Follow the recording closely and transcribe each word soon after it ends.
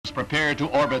astronauts prepare to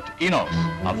orbit Enos,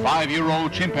 a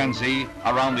 5-year-old chimpanzee,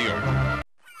 around the Earth.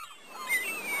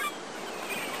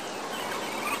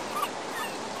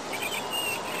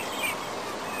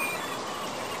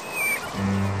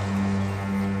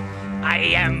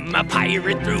 I am a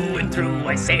pirate through and through,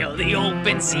 I sail the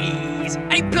open seas.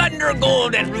 I plunder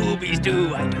gold and rubies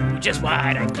too, I do just what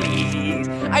I please.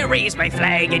 I raise my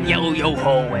flag and yell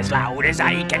yo-ho as loud as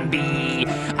I can be.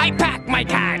 I pack my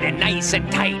cannon nice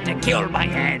and tight to kill my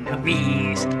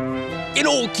enemies. You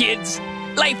know, kids,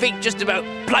 life ain't just about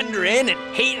plundering and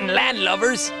hating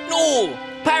landlubbers. No!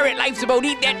 Pirate life's about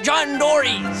eating that John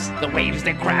Dory's. The waves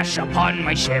that crash upon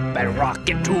my ship and rock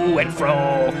it to and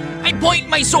fro. I point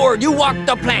my sword, you walk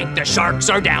the plank, the sharks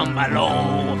are down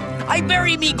below. I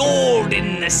bury me gold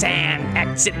in the sand,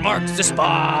 exit marks the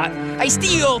spot. I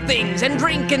steal things and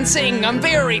drink and sing, I'm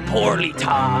very poorly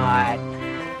taught.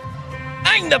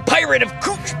 I'm the pirate of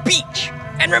Cooch Beach.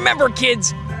 And remember,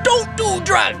 kids, don't do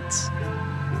drugs.